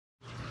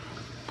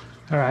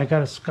Alright, I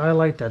got a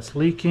skylight that's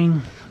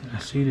leaking. I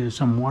see there's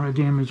some water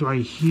damage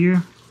right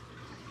here.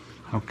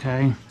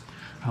 Okay.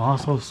 I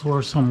also saw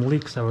some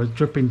leaks that were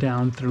dripping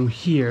down through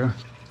here.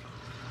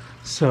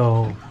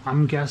 So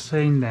I'm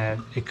guessing that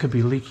it could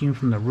be leaking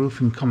from the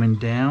roof and coming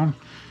down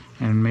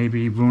and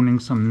maybe ruining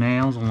some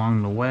nails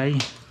along the way,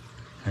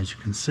 as you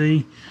can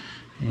see,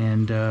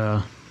 and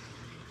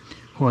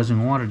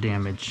causing water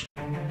damage.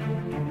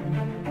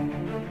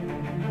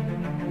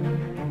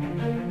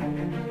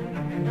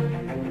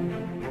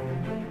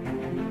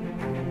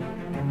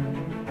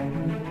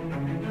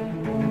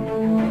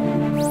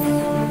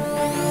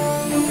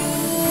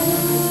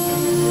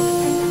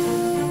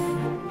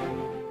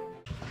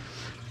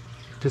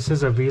 This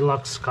is a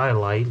Velux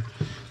Skylight.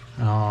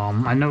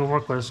 I never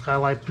worked with a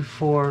skylight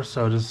before,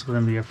 so this is going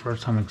to be a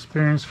first time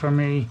experience for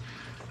me.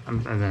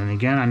 And then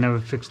again, I never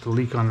fixed a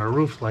leak on the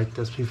roof like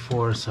this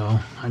before, so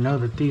I know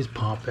that these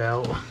pop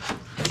out.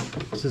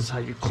 This is how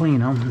you clean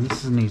them.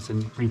 This needs a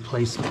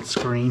replacement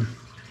screen.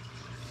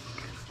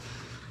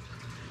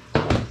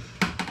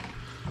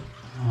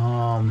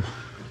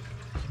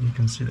 You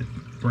can see the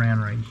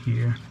brand right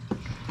here.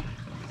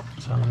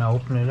 So I'm going to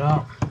open it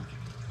up.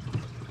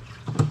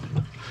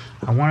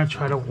 I want to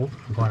try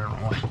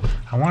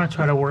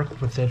to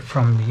work with it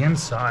from the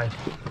inside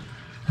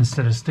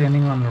instead of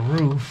standing on the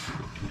roof.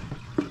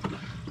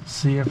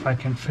 See if I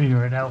can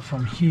figure it out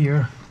from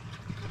here.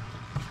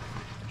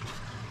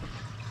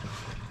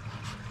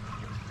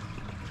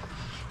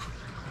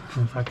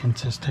 If I can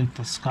just take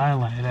the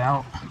skylight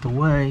out the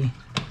way.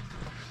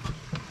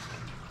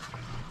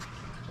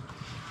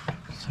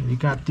 So you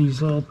got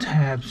these little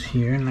tabs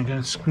here, and I got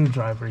a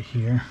screwdriver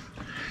here.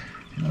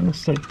 And it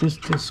looks like this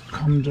just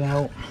comes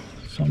out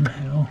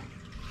somehow.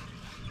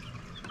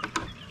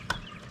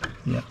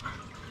 Yeah.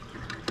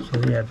 So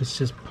yeah, this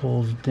just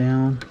pulls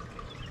down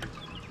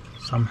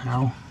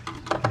somehow.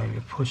 Maybe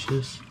it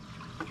pushes.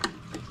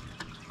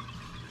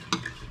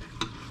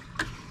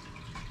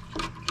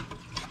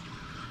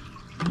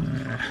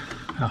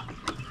 Oh, I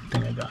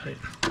think I got it.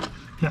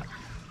 Yeah.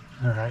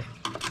 All right.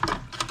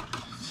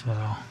 So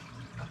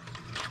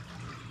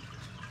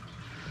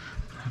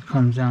that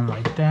comes down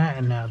like that,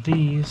 and now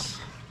these.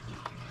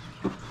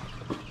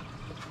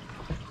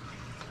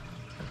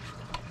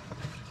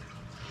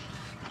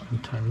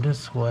 Turn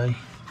this way,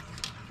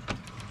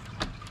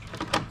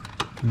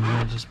 and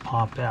then just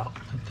pop out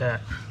like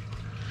that.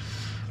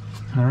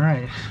 All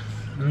right,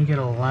 let me get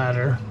a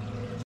ladder.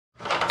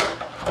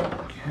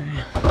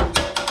 Okay,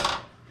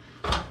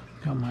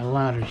 got my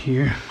ladder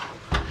here.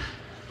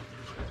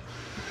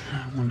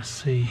 I want to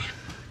see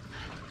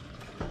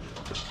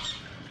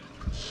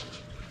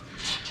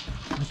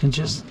if I can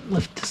just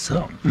lift this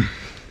up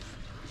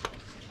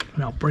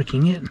without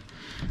breaking it.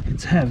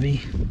 It's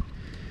heavy.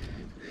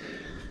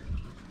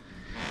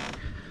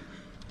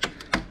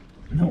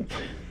 Nope.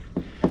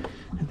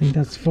 I think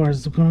that's as far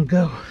as it's gonna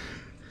go.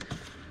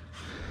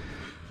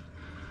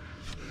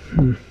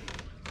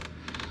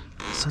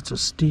 Such a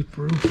steep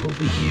roof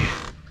over here.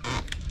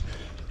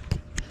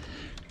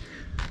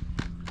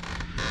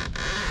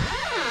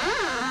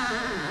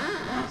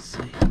 Let's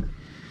see.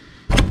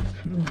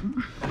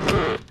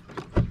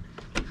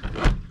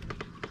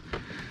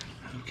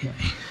 Okay.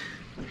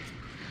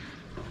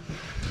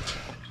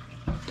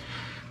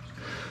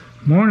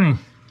 Morning.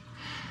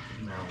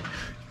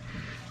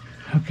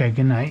 Okay,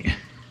 good night.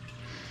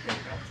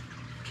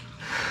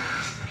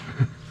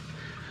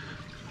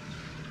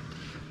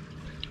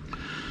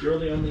 You're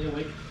the only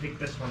awake. Take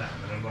this one out,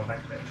 and I'm going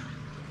back there.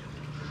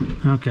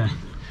 Okay.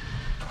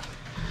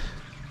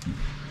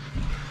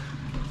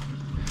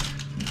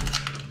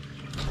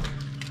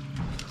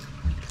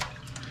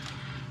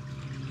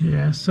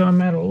 Yeah, so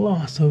I'm at a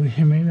loss over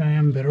here. Maybe I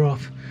am better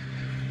off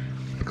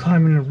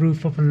climbing the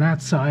roof up on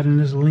that side and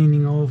just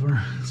leaning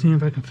over, seeing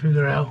if I can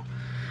figure out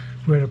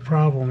where the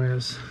problem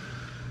is.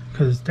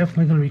 Because it's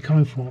definitely going to be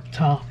coming from up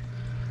top.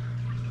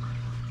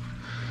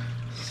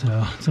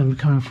 So it's going to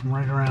be coming from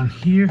right around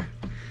here.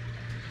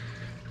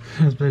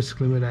 That's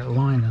basically where that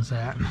line is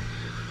at.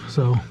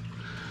 So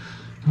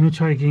let me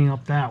try getting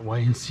up that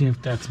way and see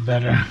if that's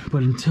better.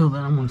 But until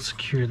then, I'm going to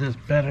secure this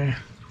better.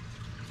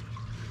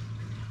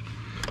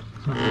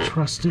 So I can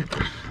trust it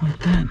like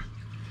that.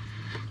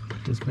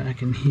 Put this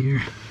back in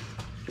here.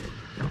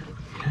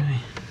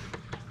 Okay.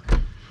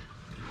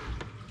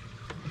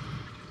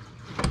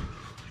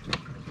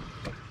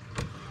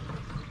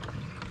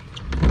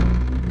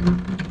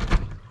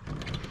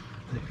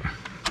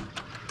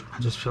 I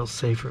just feel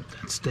safer if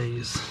that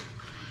stays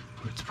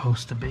where it's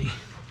supposed to be.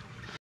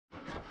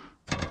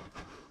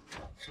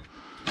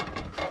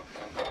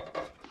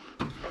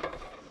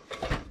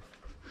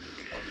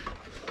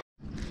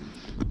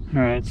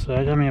 Alright, so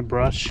I got me a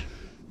brush,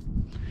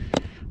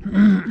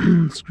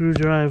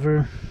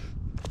 screwdriver,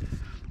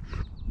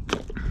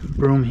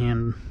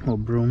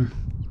 broom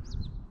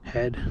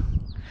head,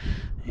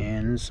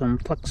 and some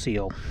Flex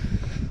Seal.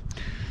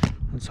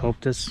 Let's hope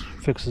this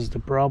fixes the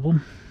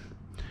problem.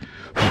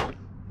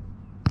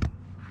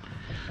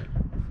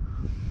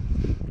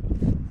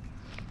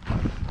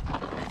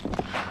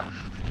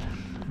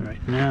 Alright,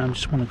 now I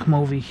just want to come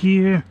over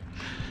here.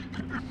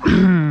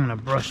 I'm gonna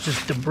brush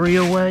this debris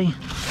away.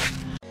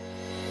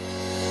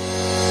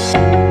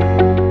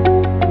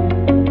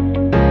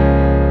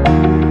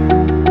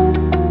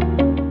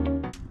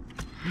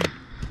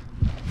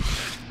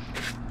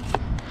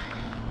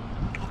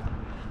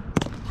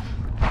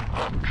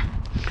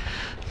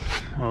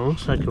 Well, it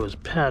looks like it was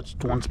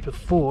patched once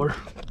before.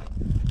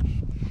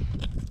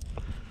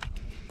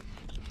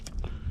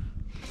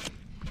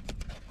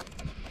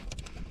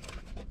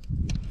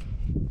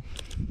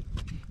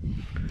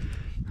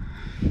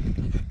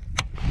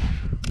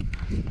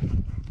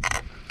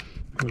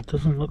 It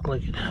doesn't look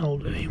like it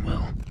held very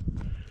well.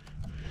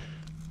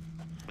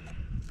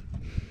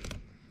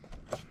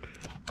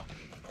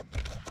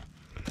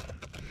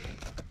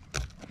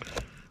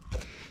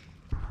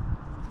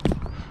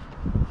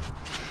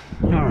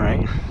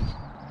 Alright,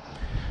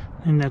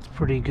 and that's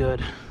pretty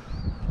good.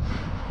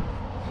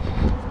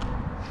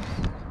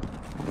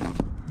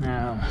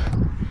 Now,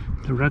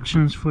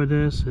 directions for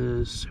this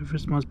is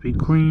surface must be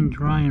clean,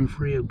 dry, and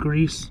free of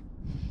grease.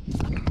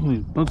 Oh,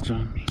 these bugs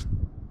on me.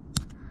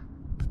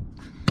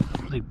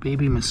 Like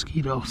baby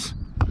mosquitoes.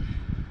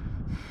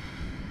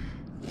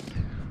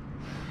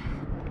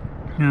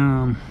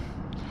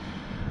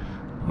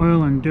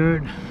 Oil and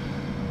dirt.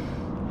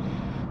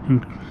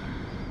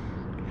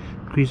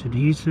 Increase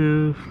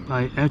adhesive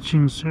by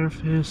etching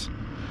surface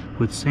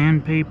with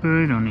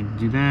sandpaper. Don't need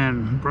to do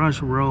that.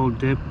 Brush, roll,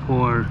 dip,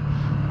 pour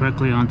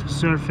directly onto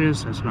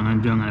surface. That's what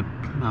I'm going to do.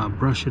 I'm going to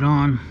brush it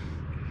on.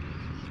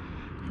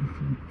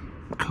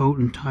 Coat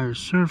entire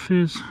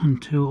surface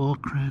until all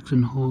cracks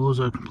and holes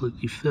are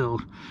completely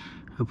filled.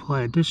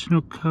 Apply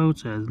additional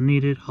coats as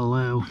needed.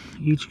 Allow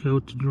each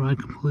coat to dry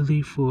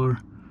completely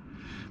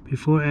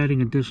before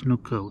adding additional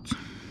coats.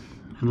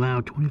 Allow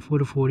 24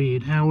 to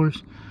 48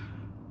 hours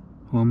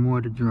or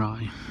more to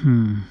dry.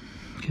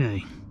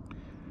 Okay.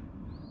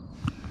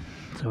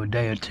 So a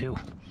day or two.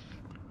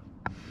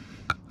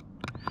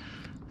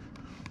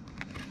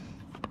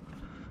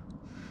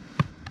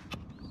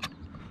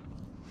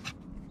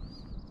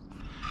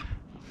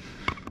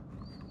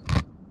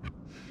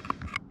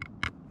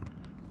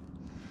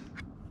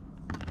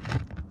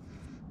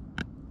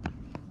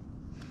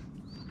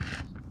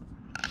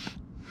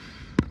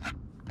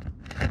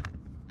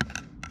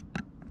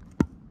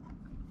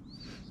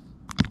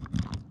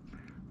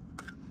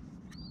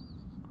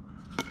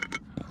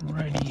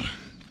 Alrighty,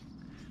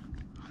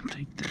 I'll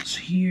take this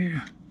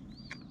here.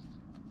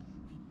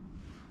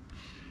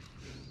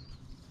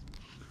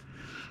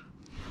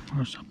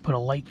 First I'll put a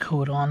light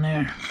coat on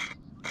there.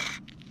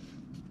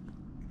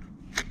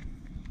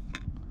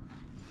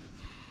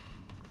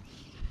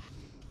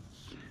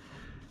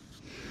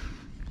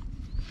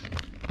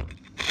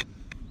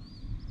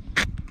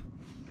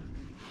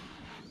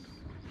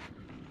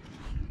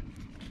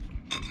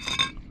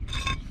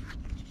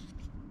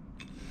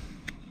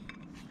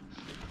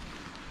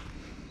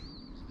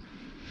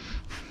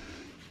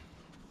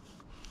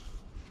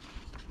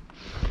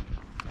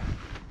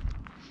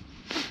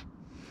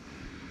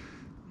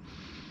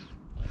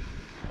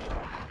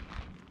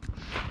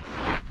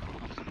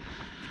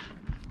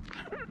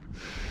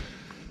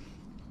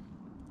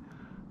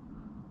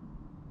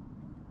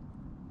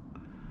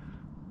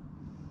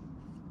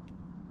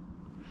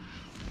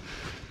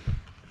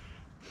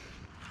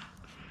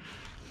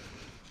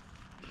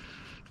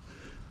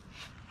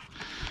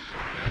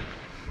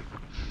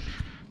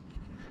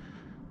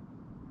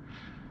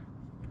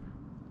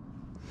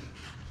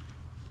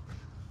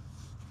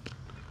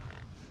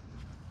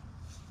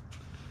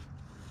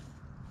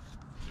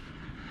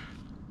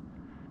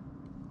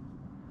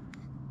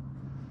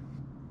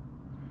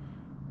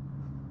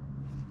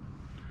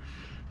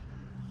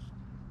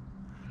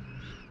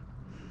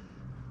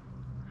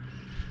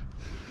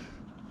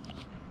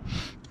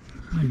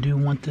 I do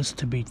want this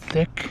to be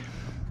thick.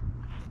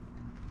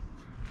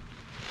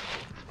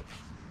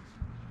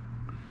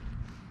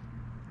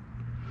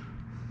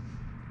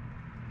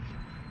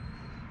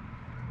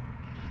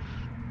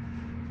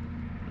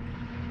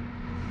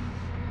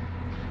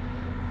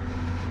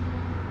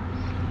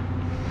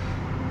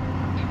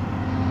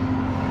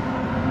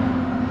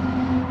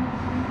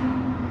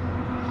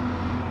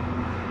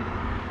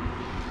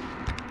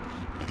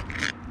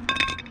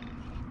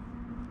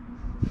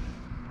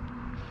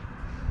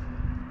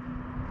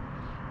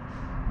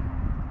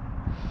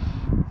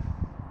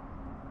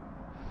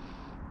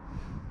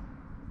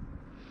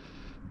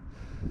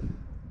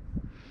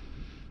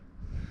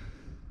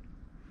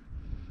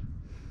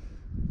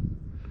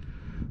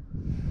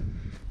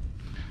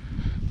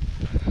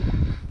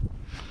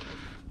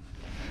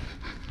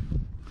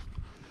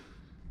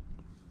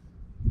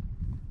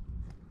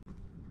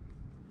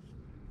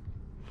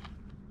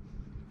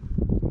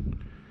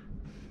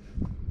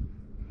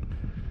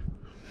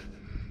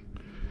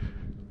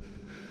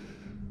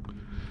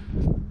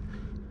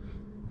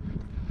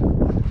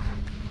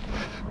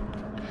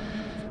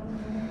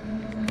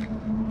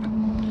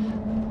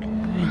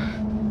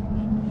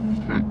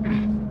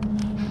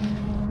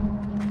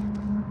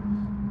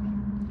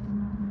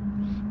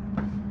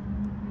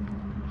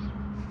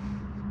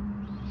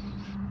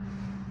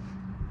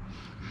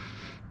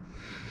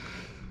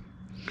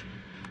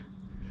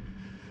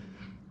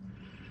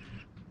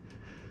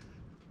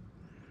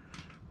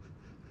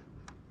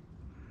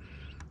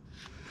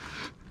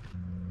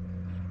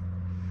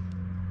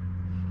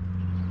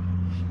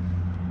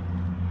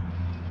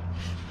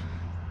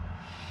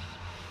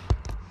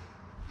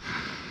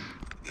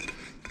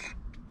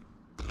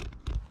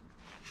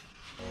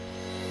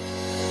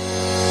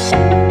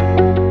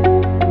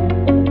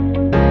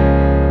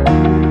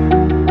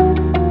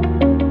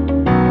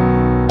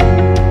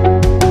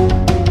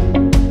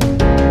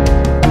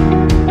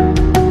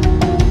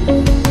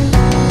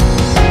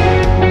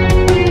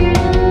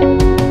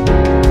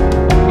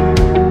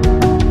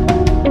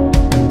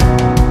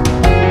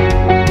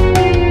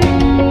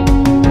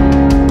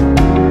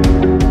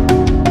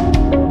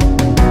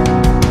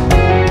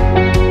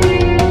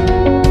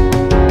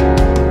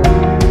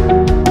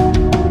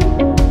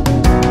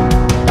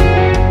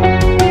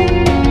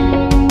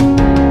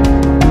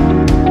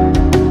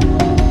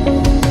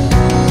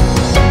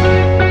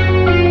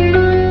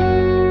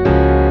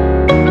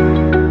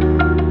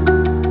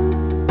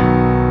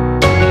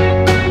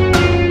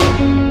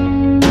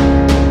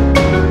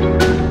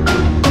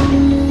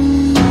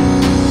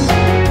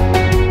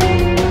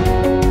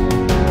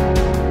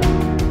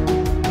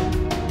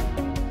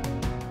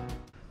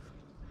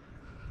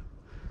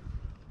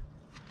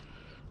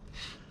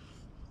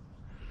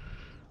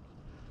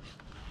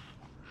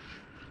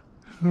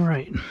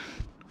 right.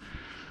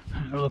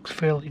 It looks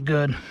fairly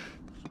good.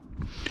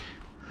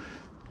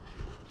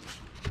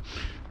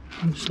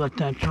 I'll just let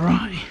that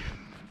dry.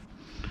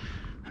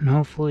 And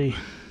hopefully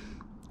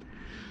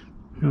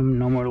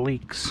no more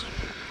leaks.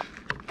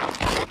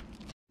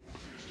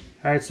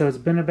 Alright, so it's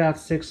been about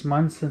 6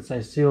 months since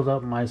I sealed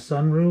up my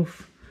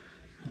sunroof.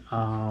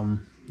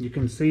 You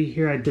can see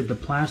here I did the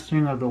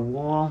plastering of the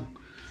wall.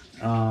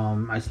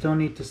 I still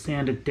need to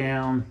sand it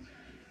down,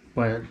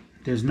 but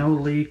there's no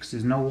leaks,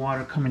 there's no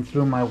water coming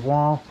through my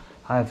wall.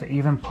 I've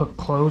even put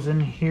clothes in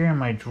here in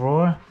my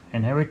drawer,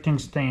 and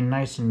everything's staying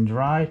nice and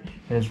dry. It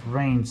has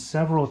rained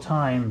several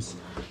times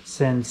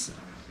since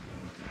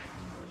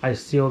I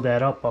sealed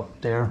that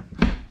up there,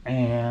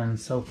 and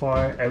so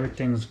far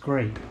everything's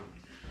great.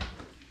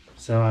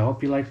 So I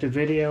hope you liked the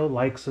video.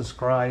 Like,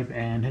 subscribe,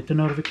 and hit the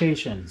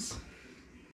notifications.